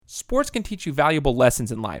sports can teach you valuable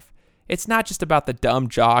lessons in life. It's not just about the dumb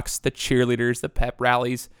jocks, the cheerleaders, the pep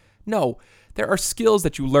rallies. No, there are skills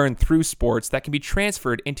that you learn through sports that can be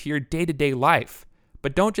transferred into your day-to-day life.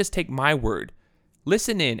 But don't just take my word.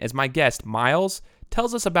 Listen in as my guest, Myles,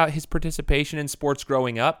 tells us about his participation in sports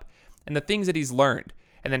growing up and the things that he's learned,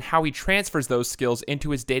 and then how he transfers those skills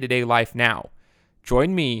into his day-to-day life now.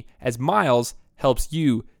 Join me as Myles helps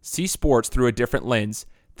you see sports through a different lens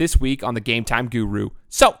this week on the Game Time Guru.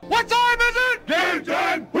 So, what time is it? Game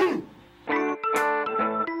time! Woo!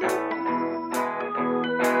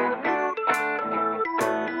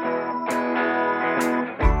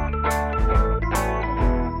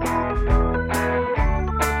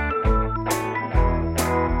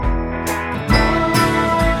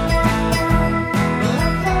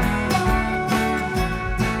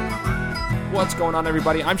 What's going on,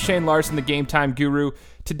 everybody? I'm Shane Larson, the Game Time Guru.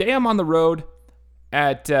 Today I'm on the road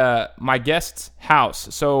at my guest's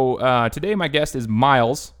house. So today my guest is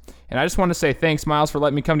Myles, and I just want to say thanks, Myles, for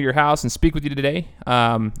letting me come to your house and speak with you today.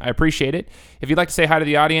 I appreciate it. If you'd like to say hi to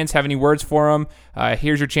the audience, have any words for them,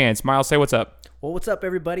 here's your chance. Myles, say what's up. Well, what's up,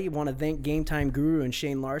 everybody? I want to thank Game Time Guru and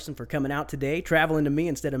Shane Larson for coming out today, traveling to me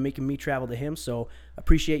instead of making me travel to him. So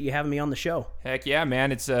appreciate you having me on the show. Heck yeah,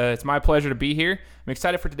 man. It's my pleasure to be here. I'm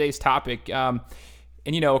excited for today's topic. So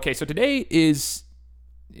today is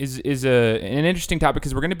an interesting topic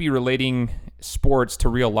because we're going to be relating sports to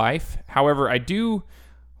real life. However, I do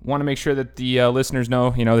want to make sure that the listeners know,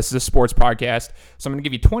 this is a sports podcast. So I'm going to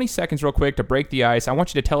give you 20 seconds real quick to break the ice. I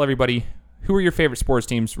want you to tell everybody, who are your favorite sports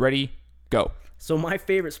teams? Ready? Go. So my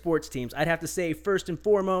favorite sports teams, I'd have to say first and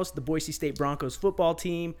foremost, the Boise State Broncos football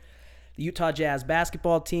team, the Utah Jazz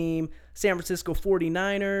basketball team, San Francisco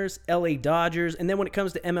 49ers, LA Dodgers, and then when it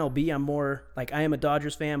comes to MLB, I am a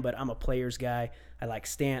Dodgers fan, but I'm a players guy. I like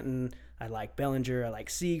Stanton, I like Bellinger, I like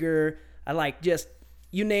Seager, I like just,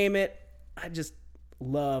 you name it. I just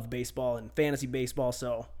love baseball and fantasy baseball,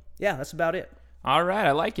 so yeah, that's about it. All right,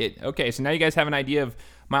 I like it. Okay, so now you guys have an idea of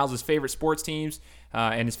Myles' favorite sports teams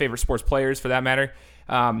and his favorite sports players, for that matter.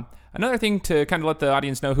 Another thing to kind of let the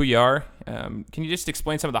audience know who you are, can you just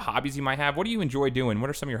explain some of the hobbies you might have? What do you enjoy doing? What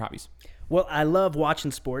are some of your hobbies? Well, I love watching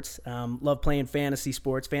sports. Love playing fantasy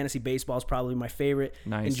sports. Fantasy baseball is probably my favorite.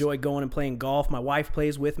 Nice. Enjoy going and playing golf. My wife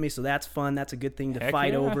plays with me, so that's fun. That's a good thing to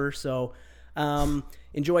fight over. So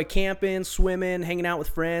enjoy camping, swimming, hanging out with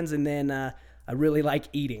friends, and then I really like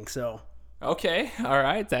eating. So. Okay, all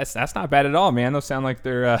right. That's not bad at all, man. Those sound like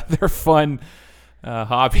they're fun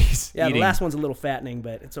hobbies. Yeah, eating. The last one's a little fattening,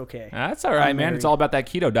 but it's okay. That's all right, man. It's all about that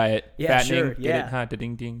keto diet. Yeah, fattening, sure. Get Yeah. it? Huh?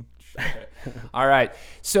 Ding, ding. All right.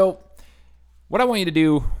 So what I want you to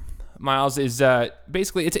do, Myles, is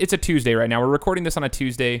basically it's a Tuesday right now. We're recording this on a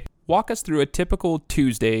Tuesday. Walk us through a typical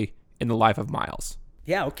Tuesday in the life of Myles.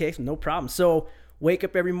 Yeah, okay, no problem. So wake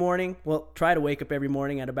up every morning. Well, try to wake up every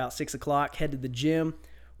morning at about 6 o'clock. Head to the gym.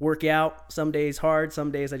 Work out. Some days hard. Some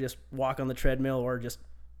days I just walk on the treadmill or just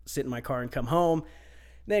sit in my car and come home.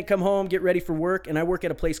 Then come home, get ready for work. And I work at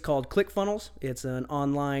a place called ClickFunnels. It's an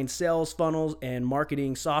online sales funnels and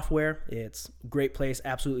marketing software. It's a great place.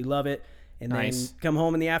 Absolutely love it. And Nice. Then come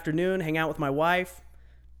home in the afternoon, hang out with my wife,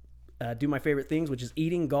 do my favorite things, which is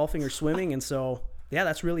eating, golfing, or swimming. And so, yeah,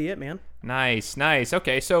 that's really it, man. Nice.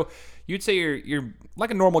 Okay, so you'd say you're like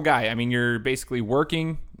a normal guy. I mean, you're basically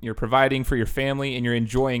working, you're providing for your family, and you're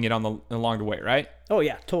enjoying it along the way, right? Oh,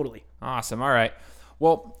 yeah, totally. Awesome. All right.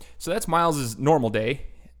 Well, so that's Myles' normal day.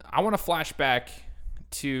 I want to flash back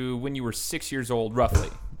to when you were 6 years old, roughly.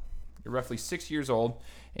 You're roughly 6 years old,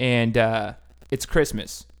 and it's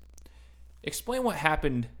Christmas. Explain what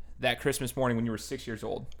happened that Christmas morning when you were 6 years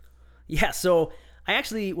old. Yeah, so I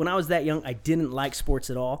actually, when I was that young, I didn't like sports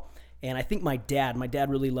at all. And I think my dad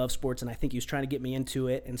really loved sports, and I think he was trying to get me into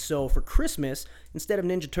it. And so for Christmas, instead of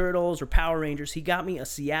Ninja Turtles or Power Rangers, he got me a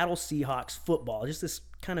Seattle Seahawks football, just this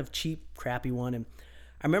kind of cheap, crappy one. And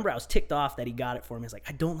I remember I was ticked off that he got it for me. I was like,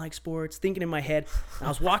 I don't like sports, thinking in my head. And I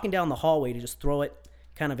was walking down the hallway to just throw it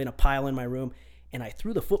kind of in a pile in my room, and I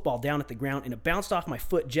threw the football down at the ground, and it bounced off my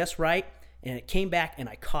foot just right, and it came back, and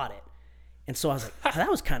I caught it. And so I was like, oh, that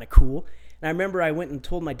was kind of cool. And I remember I went and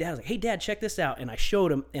told my dad, I was like, hey, Dad, check this out. And I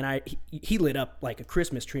showed him, and he lit up like a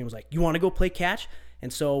Christmas tree and was like, you want to go play catch?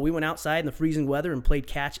 And so we went outside in the freezing weather and played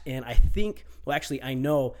catch. And I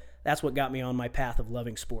know that's what got me on my path of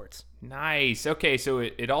loving sports. Nice. Okay, so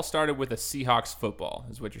it all started with a Seahawks football,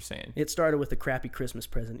 is what you're saying. It started with a crappy Christmas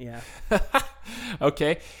present, yeah.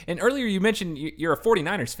 Okay. And earlier you mentioned you're a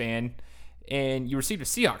 49ers fan, and you received a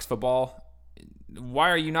Seahawks football. Why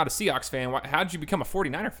are you not a Seahawks fan? How did you become a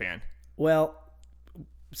 49er fan? Well,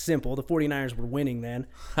 simple. The 49ers were winning then,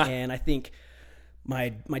 and I think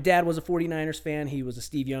my dad was a 49ers fan. He was a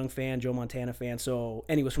Steve Young fan, Joe Montana fan.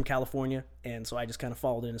 And he was from California. And so I just kind of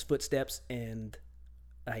followed in his footsteps, and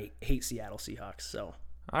I hate Seattle Seahawks. So.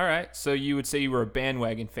 All right. So you would say you were a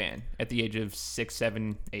bandwagon fan at the age of 6,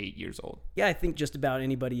 7, 8 years old. Yeah, I think just about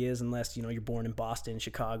anybody is, unless, you're born in Boston,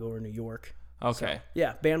 Chicago, or New York. Okay. So,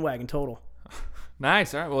 yeah, bandwagon total.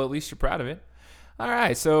 Nice. All right. Well, at least you're proud of it. All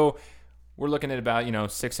right. So we're looking at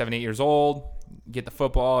about, 6, 7, 8 years old. Get the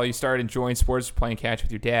football. You started enjoying sports, playing catch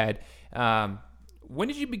with your dad. When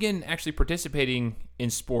did you begin actually participating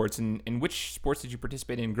in sports, and which sports did you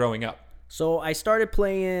participate in growing up? So I started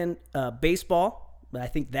playing baseball, I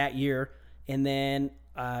think that year, and then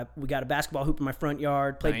we got a basketball hoop in my front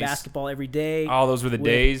yard, played basketball every day. Oh, those were the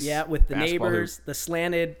days. Yeah, with the basketball neighbors, hoop. The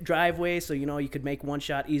slanted driveway, so you could make one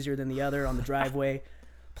shot easier than the other on the driveway.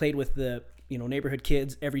 Played with the neighborhood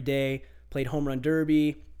kids every day, played home run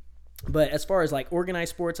derby. But as far as like organized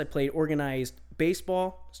sports, I played organized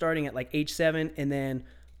baseball starting at like age 7, and then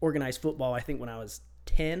organized football I think when I was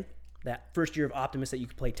 10, that first year of Optimus that you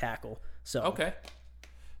could play tackle. So Okay.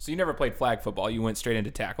 So you never played flag football. You went straight into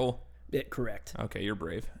tackle? Correct. Okay, you're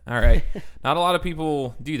brave. All right. Not a lot of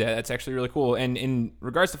people do that. That's actually really cool. And in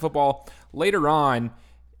regards to football, later on,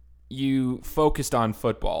 you focused on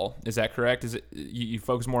football. Is that correct? Is it you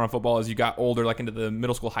focused more on football as you got older, like into the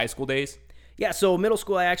middle school, high school days? Yeah, so middle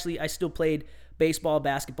school, I still played baseball,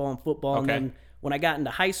 basketball, and football. Okay. And then when I got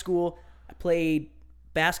into high school, I played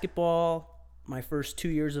basketball my first 2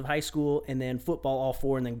 years of high school, and then football all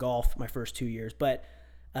 4, and then golf my first 2 years. But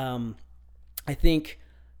I think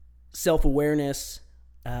self-awareness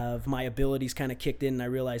of my abilities kind of kicked in, and I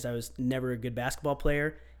realized I was never a good basketball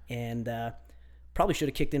player, and probably should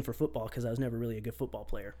have kicked in for football because I was never really a good football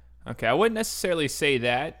player. Okay, I wouldn't necessarily say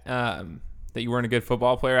that you weren't a good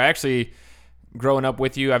football player. I actually, growing up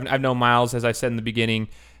with you, I've known Myles, as I said in the beginning,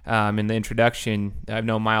 in the introduction. I've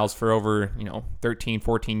known Myles for over 13,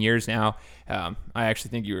 14 years now. I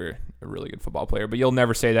actually think you were a really good football player, but you'll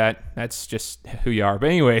never say that. That's just who you are. But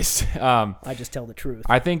anyways, I just tell the truth.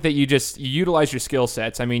 I think that you utilized your skill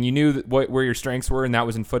sets. I mean, you knew where your strengths were, and that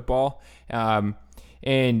was in football.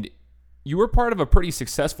 And you were part of a pretty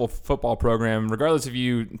successful football program, regardless if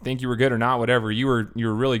you think you were good or not. Whatever, you were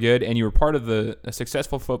really good, and you were part of a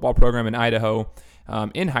successful football program in Idaho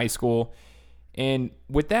in high school. And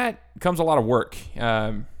with that comes a lot of work.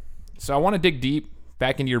 So I want to dig deep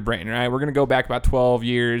back into your brain. All right, we're going to go back about 12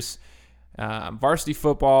 years. Varsity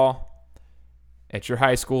football at your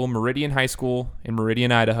high school, Meridian High School in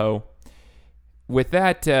Meridian, Idaho. With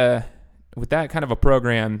that kind of a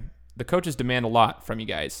program, the coaches demand a lot from you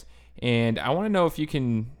guys. And I want to know if you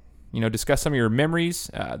can, discuss some of your memories,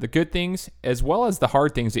 the good things, as well as the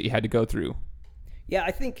hard things that you had to go through. Yeah,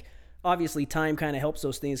 I think obviously time kind of helps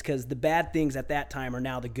those things, because the bad things at that time are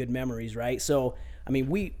now the good memories, right? So, I mean,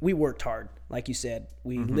 we worked hard, like you said.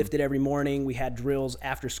 We lifted every morning. We had drills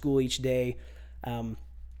after school each day.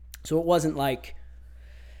 So it wasn't like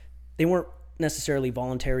they weren't necessarily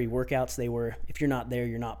voluntary workouts. They were, if you're not there,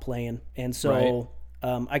 you're not playing. And so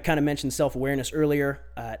I kind of mentioned self-awareness earlier.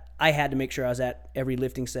 I had to make sure I was at every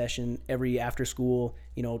lifting session, every after school,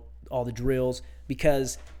 all the drills,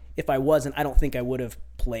 because if I wasn't, I don't think I would have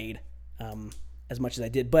played as much as I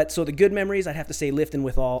did. But so the good memories, I'd have to say lifting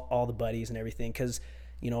with all the buddies and everything, because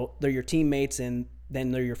they're your teammates, and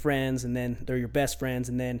then they're your friends, and then they're your best friends,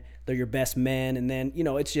 and then they're your best men, and then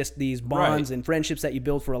it's just these bonds and friendships that you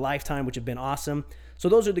build for a lifetime, which have been awesome. So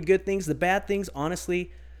those are the good things. The bad things,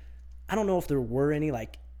 honestly, I don't know if there were any.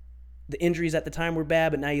 Like, the injuries at the time were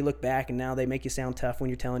bad, but now you look back and now they make you sound tough when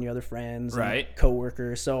you're telling your other friends and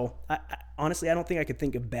coworkers. So honestly, I don't think I could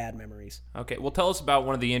think of bad memories. Okay, well, tell us about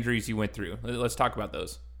one of the injuries you went through. Let's talk about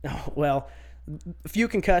those. Oh, well, a few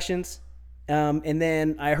concussions, and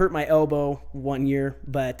then I hurt my elbow one year,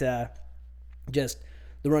 but just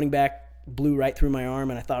the running back blew right through my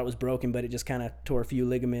arm, and I thought it was broken, but it just kind of tore a few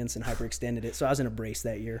ligaments and hyperextended it. So I was in a brace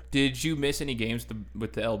that year. Did you miss any games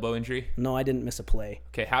with the elbow injury? No, I didn't miss a play.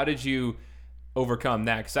 Okay, how did you overcome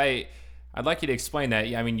that? Because I'd like you to explain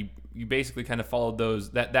that. I mean, you basically kind of followed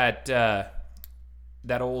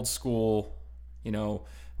that old school,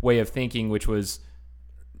 way of thinking, which was,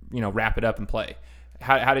 wrap it up and play.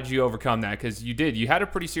 How did you overcome that? Because you had a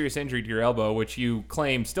pretty serious injury to your elbow, which you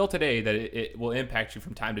claim still today that it will impact you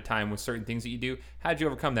from time to time with certain things that you do. How did you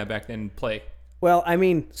overcome that back then and play? Well, I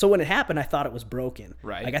mean, so when it happened, I thought it was broken.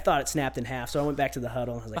 Right. Like, I thought it snapped in half. So I went back to the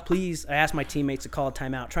huddle and I was like, please, I asked my teammates to call a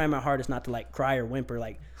timeout, trying my hardest not to cry or whimper,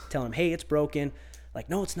 tell them, hey, it's broken. Like,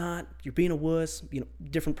 no, it's not. You're being a wuss.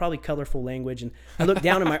 Different, probably colorful language. And I looked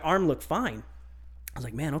down and my arm looked fine. I was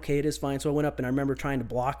like, man, okay, it is fine. So I went up and I remember trying to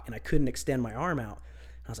block and I couldn't extend my arm out.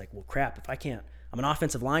 I was like, well, crap, I'm an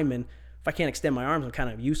offensive lineman. If I can't extend my arms, I'm kind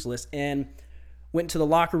of useless. And went to the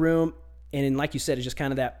locker room, and like you said, it's just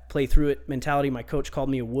kind of that play through it mentality. My coach called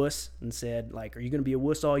me a wuss and said, like, are you going to be a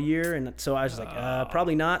wuss all year? And so I was just like,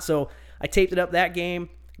 probably not. So I taped it up that game,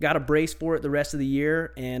 got a brace for it the rest of the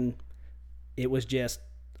year, and it was just,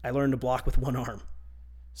 I learned to block with one arm.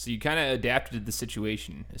 So you kind of adapted to the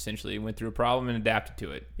situation, essentially. Went through a problem and adapted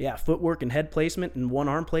to it. Yeah, footwork and head placement and one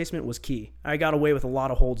arm placement was key. I got away with a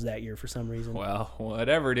lot of holds that year for some reason. Well,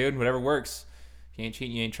 whatever, dude. Whatever works. If you ain't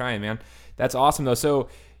cheating, you ain't trying, man. That's awesome, though. So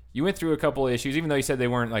you went through a couple of issues, even though you said they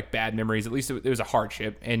weren't like bad memories. At least it was a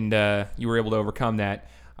hardship, and you were able to overcome that.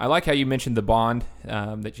 I like how you mentioned the bond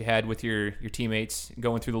that you had with your teammates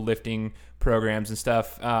going through the lifting programs and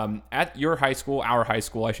stuff. At your high school, our high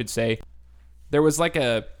school, I should say, there was like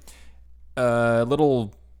a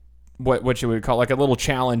little what you would call like a little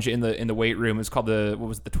challenge in the weight room. It's called the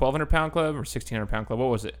 1,200 pound club or 1,600 pound club. What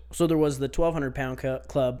was it? So there was the 1,200 pound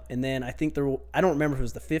club, and then I think I don't remember if it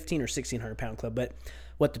was the 1,500 or 1,600 pound club. But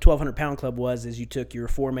what the 1,200 pound club was is you took your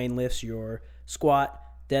 4 main lifts, your squat,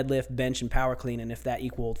 deadlift, bench, and power clean, and if that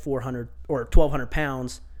equaled 400 or 1,200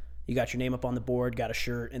 pounds, you got your name up on the board, got a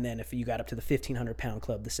shirt, and then if you got up to the 1,500 pound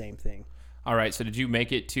club, the same thing. All right, so did you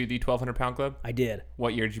make it to the 1,200 pound club? I did.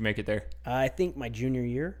 What year did you make it there? I think my junior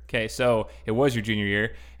year. Okay, so it was your junior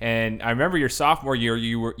year, and I remember your sophomore year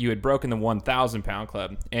you had broken the 1,000 pound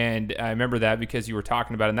club, and I remember that because you were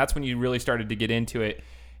talking about it, and that's when you really started to get into it.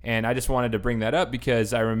 And I just wanted to bring that up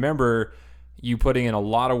because I remember you putting in a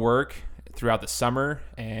lot of work throughout the summer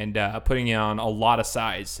and putting on a lot of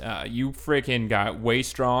size. You freaking got way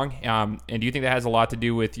strong. And do you think that has a lot to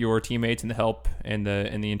do with your teammates and the help and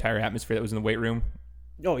the entire atmosphere that was in the weight room?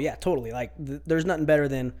 Oh yeah, totally. Like there's nothing better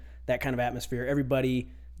than that kind of atmosphere. Everybody,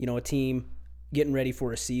 a team getting ready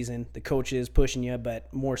for a season. The coaches pushing you,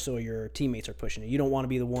 but more so your teammates are pushing you. You don't want to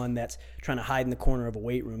be the one that's trying to hide in the corner of a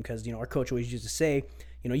weight room because, our coach always used to say,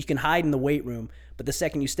 you can hide in the weight room, but the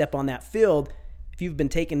second you step on that field, if you've been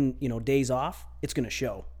taking, days off, it's going to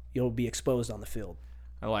show. You'll be exposed on the field.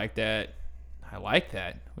 I like that.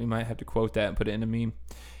 We might have to quote that and put it in a meme.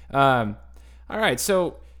 All right,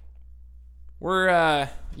 so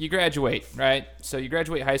you graduate, right? So you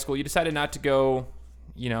graduate high school. You decided not to go,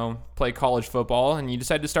 play college football, and you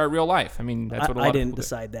decided to start real life. I mean, that's what a lot I of didn't people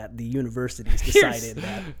decide that. The universities decided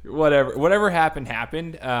that. Whatever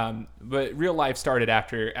happened. But real life started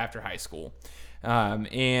after high school,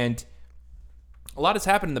 and a lot has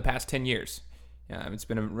happened in the past 10 years. It's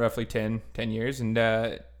been roughly 10 years, and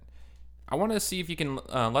I want to see if you can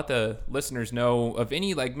let the listeners know of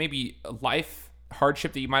any maybe life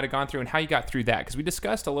hardship that you might have gone through and how you got through that, because we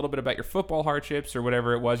discussed a little bit about your football hardships or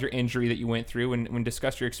whatever it was, your injury that you went through, and when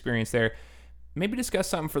discussed your experience there. Maybe discuss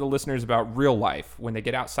something for the listeners about real life when they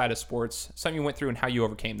get outside of sports, something you went through and how you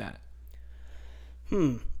overcame that.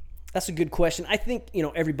 That's a good question. I think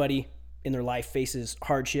everybody in their life faces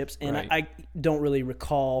hardships, and Right. I don't really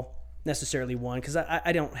recall necessarily one because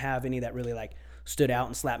I don't have any that really stood out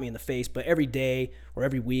and slapped me in the face. But every day or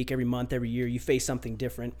every week, every month, every year, you face something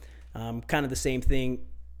different. Kind of the same thing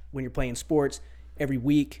when you're playing sports. Every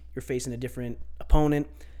week, you're facing a different opponent,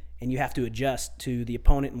 and you have to adjust to the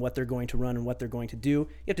opponent and what they're going to run and what they're going to do. You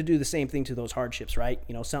have to do the same thing to those hardships, right?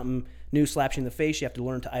 Something new slaps you in the face. You have to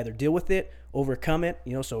learn to either deal with it, overcome it,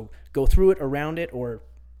 so go through it, around it, or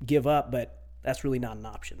give up, but that's really not an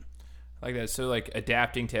option. Like that. So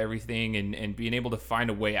adapting to everything and being able to find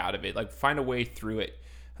a way out of it, find a way through it,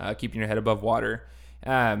 keeping your head above water.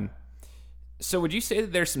 So would you say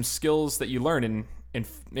that there's some skills that you learn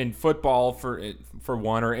in football for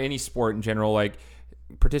one, or any sport in general,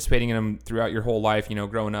 participating in them throughout your whole life,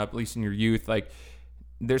 growing up, at least in your youth,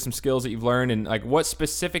 there's some skills that you've learned, and what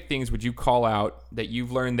specific things would you call out that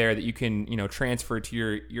you've learned there that you can, transfer to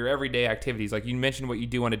your everyday activities? You mentioned what you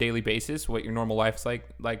do on a daily basis, what your normal life's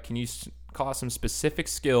like. Can you call out some specific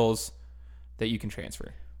skills that you can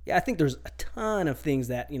transfer? Yeah, I think there's a ton of things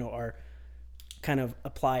that, are kind of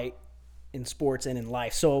apply in sports and in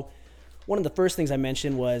life. So one of the first things I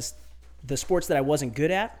mentioned was the sports that I wasn't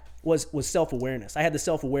good at was self-awareness. I had the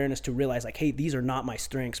self-awareness to realize hey, these are not my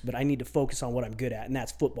strengths, but I need to focus on what I'm good at, and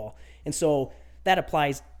that's football. And so that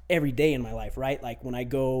applies every day in my life, right? When I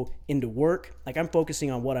go into work, I'm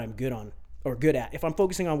focusing on what I'm good on or good at. If I'm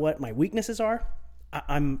focusing on what my weaknesses are,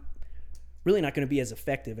 I'm really not going to be as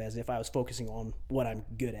effective as if I was focusing on what I'm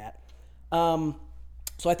good at.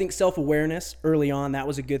 So I think self-awareness early on, that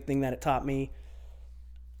was a good thing that it taught me.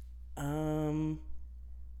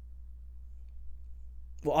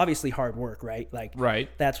 Well, obviously hard work, right? Right.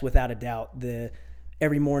 That's without a doubt.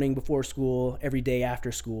 Every morning before school, every day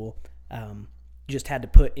after school, just had to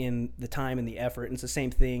put in the time and the effort. And it's the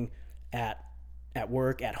same thing at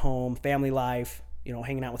work, at home, family life,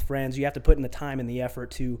 hanging out with friends. You have to put in the time and the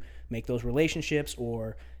effort to make those relationships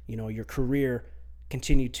or, your career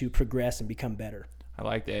continue to progress and become better. I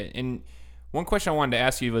like that. And one question I wanted to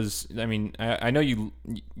ask you was, I know you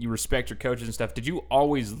respect your coaches and stuff. Did you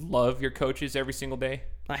always love your coaches every single day?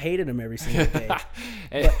 I hated them every single day.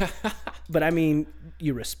 but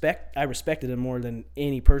I respected them more than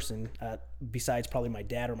any person besides probably my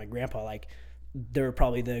dad or my grandpa. Like, they're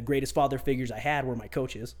probably the greatest father figures I had were my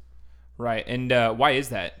coaches. Right. And why is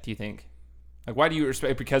that, do you think? Like, why do you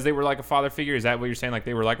respect? Because they were like a father figure? Is that what you're saying? Like,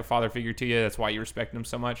 they were like a father figure to you? That's why you respect them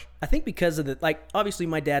so much? I think because of obviously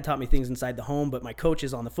my dad taught me things inside the home, but my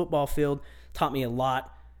coaches on the football field taught me a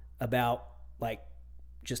lot about,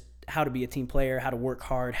 just how to be a team player, how to work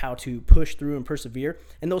hard, how to push through and persevere.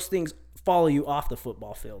 And those things follow you off the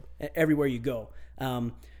football field everywhere you go.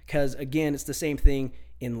 Because, again, it's the same thing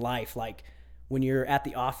in life. Like, when you're at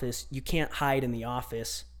the office, you can't hide in the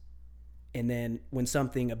office. And then when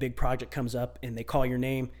a big project comes up and they call your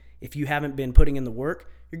name, if you haven't been putting in the work,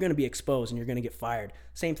 you're going to be exposed and you're going to get fired.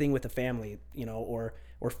 Same thing with the family, or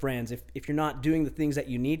friends. If you're not doing the things that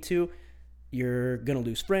you need to, you're going to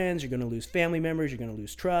lose friends, you're going to lose family members, you're going to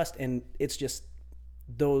lose trust. And it's just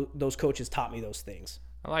those coaches taught me those things.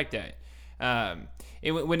 I like that.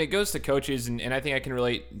 When it goes to coaches, and I think I can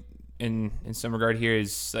relate in some regard here,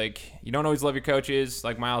 is like, you don't always love your coaches.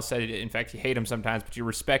 Like Myles said, in fact, you hate them sometimes, but you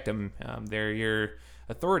respect them. They're your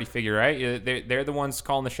authority figure, right? They're the ones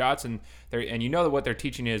calling the shots, and you know that what they're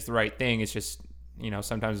teaching you is the right thing. It's just,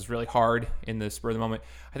 sometimes it's really hard in the spur of the moment.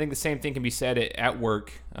 I think the same thing can be said at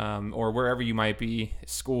work, or wherever you might be,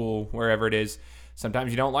 school, wherever it is. Sometimes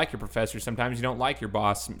you don't like your professor. Sometimes you don't like your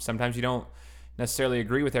boss. Sometimes you don't necessarily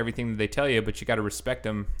agree with everything that they tell you, but you got to respect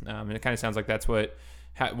them. And it kind of sounds like that's what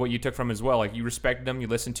you took from as well. Like, you respected them, you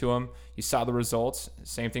listened to them, you saw the results.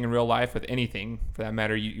 Same thing in real life with anything for that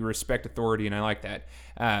matter. You respect authority, and I like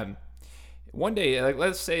that. One day,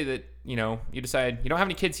 let's say that you decide you don't have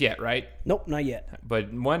any kids yet, right? Nope, not yet.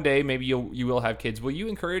 But one day maybe you will have kids. Will you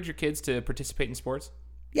encourage your kids to participate in sports?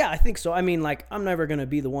 Yeah, I think so. I'm never going to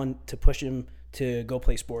be the one to push them to go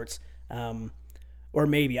play sports. Or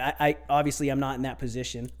maybe I obviously I'm not in that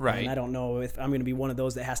position, right? And I don't know if I'm going to be one of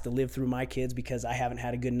those that has to live through my kids because I haven't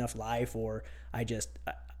had a good enough life, or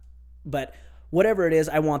but whatever it is,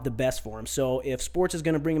 I want the best for them. So if sports is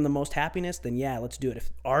going to bring them the most happiness, then yeah, let's do it. If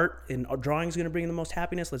art and drawing is going to bring them the most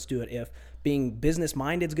happiness, let's do it. If being business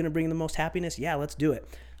minded is going to bring them the most happiness, yeah, let's do it.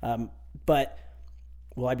 But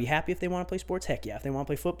will I be happy if they want to play sports? Heck yeah. If they want to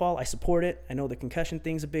play football, I support it. I know the concussion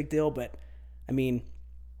thing's a big deal, but I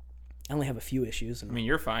only have a few issues.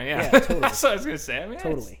 You're fine. Yeah, totally. That's what I was going to say.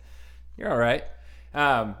 Totally. You're all right.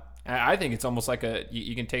 I think it's almost like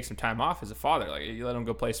you can take some time off as a father. Like, you let them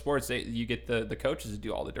go play sports. You get the coaches to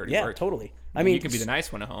do all the dirty work. Yeah, totally. You can be the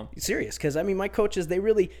nice one at home. Serious, because my coaches,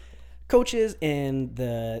 coaches and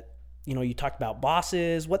the you talked about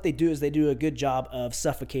bosses. What they do is they do a good job of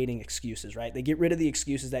suffocating excuses, right? They get rid of the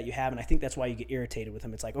excuses that you have, and I think that's why you get irritated with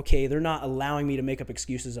them. It's like, okay, they're not allowing me to make up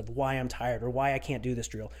excuses of why I'm tired or why I can't do this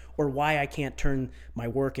drill or why I can't turn my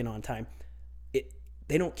work in on time.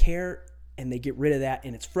 They don't care, and they get rid of that,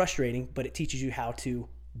 and it's frustrating, but it teaches you how to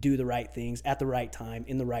do the right things at the right time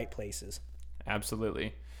in the right places.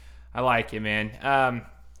 Absolutely. I like it, man.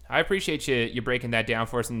 I appreciate you breaking that down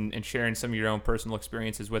for us and sharing some of your own personal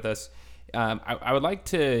experiences with us. I would like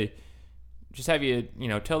to just have you,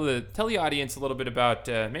 tell the audience a little bit about,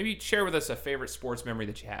 maybe share with us a favorite sports memory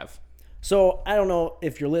that you have. So I don't know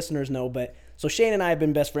if your listeners know, but so Shane and I have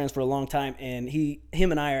been best friends for a long time, and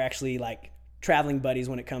him and I are actually like traveling buddies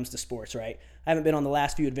when it comes to sports, right? I haven't been on the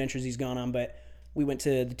last few adventures he's gone on, but we went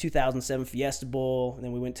to the 2007 Fiesta Bowl, and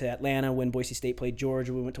then we went to Atlanta when Boise State played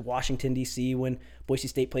Georgia. We went to Washington, D.C. when Boise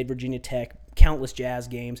State played Virginia Tech, countless Jazz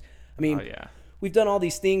games. We've done all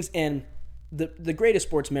these things, and the greatest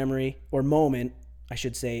sports memory or moment, I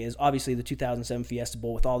should say, is obviously the 2007 Fiesta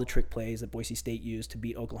Bowl with all the trick plays that Boise State used to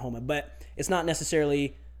beat Oklahoma. But it's not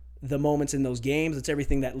necessarily the moments in those games. It's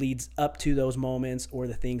everything that leads up to those moments or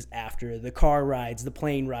the things after. The car rides, the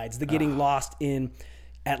plane rides, the getting lost in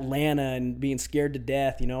Atlanta and being scared to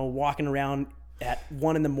death, walking around at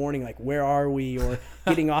 1 a.m, like, where are we? Or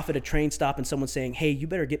getting off at a train stop and someone saying, hey, you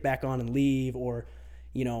better get back on and leave, or,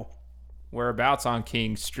 whereabouts on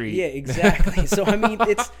King Street. Yeah, exactly. So,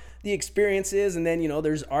 it's the experiences, and then,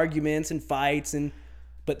 there's arguments and fights,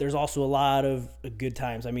 but there's also a lot of good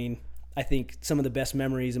times. I think some of the best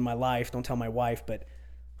memories in my life, don't tell my wife, but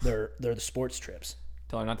they're the sports trips.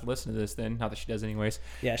 Tell her not to listen to this then. Not that she does anyways.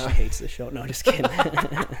 Yeah, she hates the show. No, just kidding.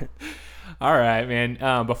 All right,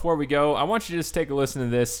 man. Before we go, I want you to just take a listen to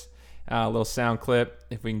this little sound clip,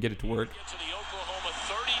 if we can get it to work. To the Oklahoma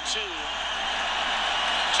 32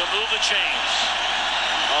 to move the chains.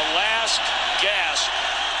 A last gasp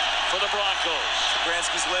for the Broncos.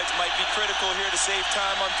 Bransky's legs might be critical here to save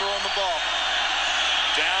time on throwing the ball.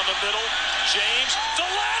 Down the middle, James, the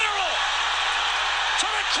lateral to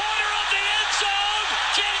the corner of the end zone.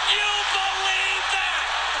 Can you believe that?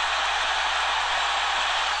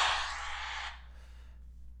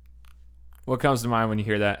 What comes to mind when you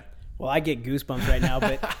hear that? Well, I get goosebumps right now,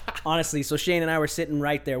 but honestly, so Shane and I were sitting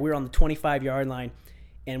right there. We were on the 25-yard line,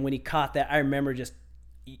 and when he caught that, I remember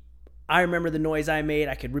the noise I made.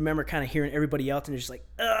 I could remember kind of hearing everybody else, and just like,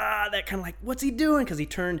 that kind of like, what's he doing? Because he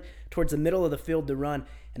turned towards the middle of the field to run,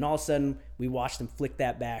 and all of a sudden, we watched him flick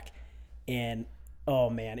that back, and oh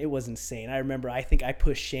man, it was insane. I remember, I think I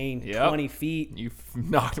pushed Shane 20 feet. You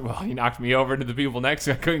knocked me over into the people next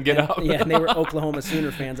to me. I couldn't get up. Yeah, and they were Oklahoma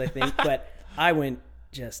Sooner fans, I think, but I went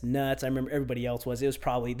just nuts. I remember everybody else was. It was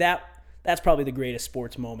probably that's probably the greatest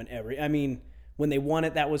sports moment ever. I mean, when they won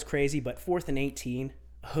it, that was crazy, but 4th and 18,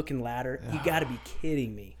 hook and ladder, you got to be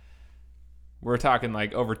kidding me. We're talking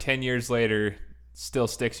like over 10 years later, still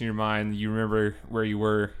sticks in your mind. You remember where you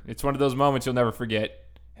were. It's one of those moments you'll never forget.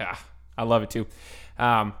 Yeah, I love it too.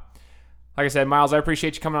 Like I said, Myles, I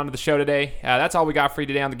appreciate you coming on to the show today. That's all we got for you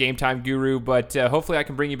today on the Game Time Guru, but hopefully I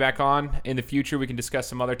can bring you back on in the future. We can discuss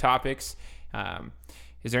some other topics.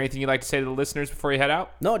 Is there anything you'd like to say to the listeners before you head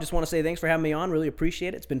out? No, I just want to say thanks for having me on. Really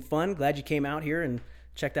appreciate it. It's been fun. Glad you came out here and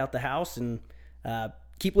checked out the house. And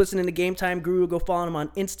keep listening to Game Time Guru. Go follow him on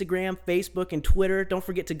Instagram, Facebook, and Twitter. Don't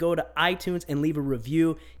forget to go to iTunes and leave a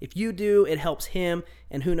review. If you do, it helps him.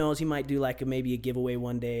 And who knows, he might do like maybe a giveaway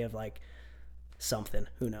one day of like something.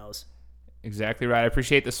 Who knows? Exactly right. I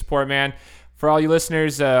appreciate the support, man. For all you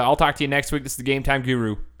listeners, I'll talk to you next week. This is the Game Time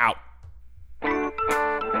Guru. Out.